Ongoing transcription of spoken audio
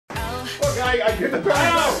I did the very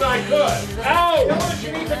best I could. Ow! Tell her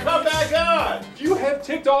she needs to come back on. You have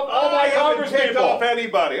ticked off all my haven't ticked congresspeople. off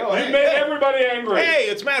anybody. Oh, You made everybody angry. Hey,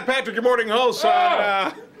 it's Matt Patrick, your morning host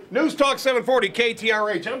on News Talk 740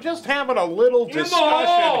 KTRH. I'm just having a little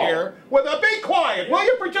discussion here with be quiet, will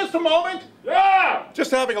you, for just a moment? Yeah!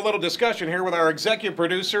 Just having a little discussion here with our executive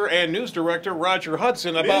producer and news director, Roger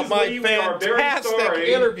Hudson, about my fantastic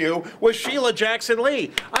interview with Sheila Jackson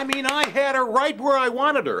Lee. I mean, I had her right where I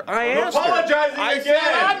wanted her. I asked her. Apologizing I again.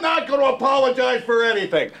 said, I'm not going to apologize for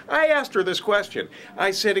anything. I asked her this question.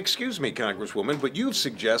 I said, excuse me, Congresswoman, but you've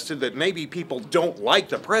suggested that maybe people don't like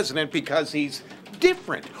the president because he's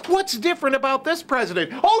different. What's different about this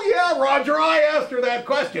president? Oh, yeah, Roger, I asked her that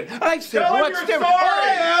question. I said, what's different?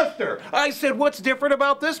 I asked her. I said, what's different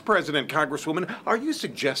about this president, Congresswoman? Are you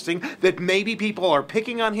suggesting that maybe people are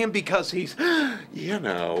picking on him because he's, you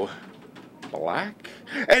know, black?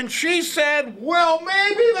 And she said, well,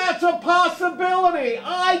 maybe that's a possibility.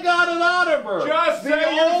 I got it out of her. Just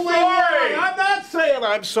say you're sorry. I'm not saying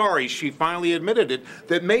I'm sorry. She finally admitted it,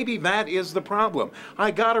 that maybe that is the problem.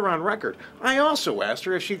 I got her on record. I also asked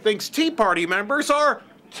her if she thinks Tea Party members are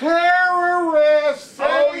terrorists.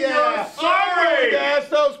 Oh, yeah. Sorry. I asked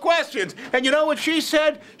those questions. And you know what she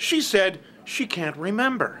said? She said she can't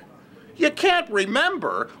remember. You can't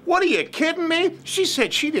remember? What, are you kidding me? She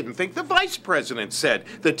said she didn't think the vice president said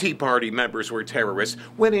the Tea Party members were terrorists,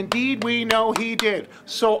 when indeed we know he did.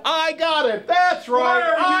 So I got it. That's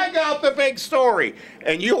right. I got the big story.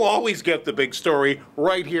 And you always get the big story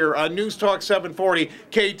right here on News Talk 740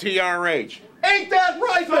 KTRH. Ain't that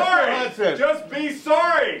right, Mr. Hudson? Just be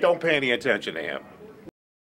sorry. Don't pay any attention to him.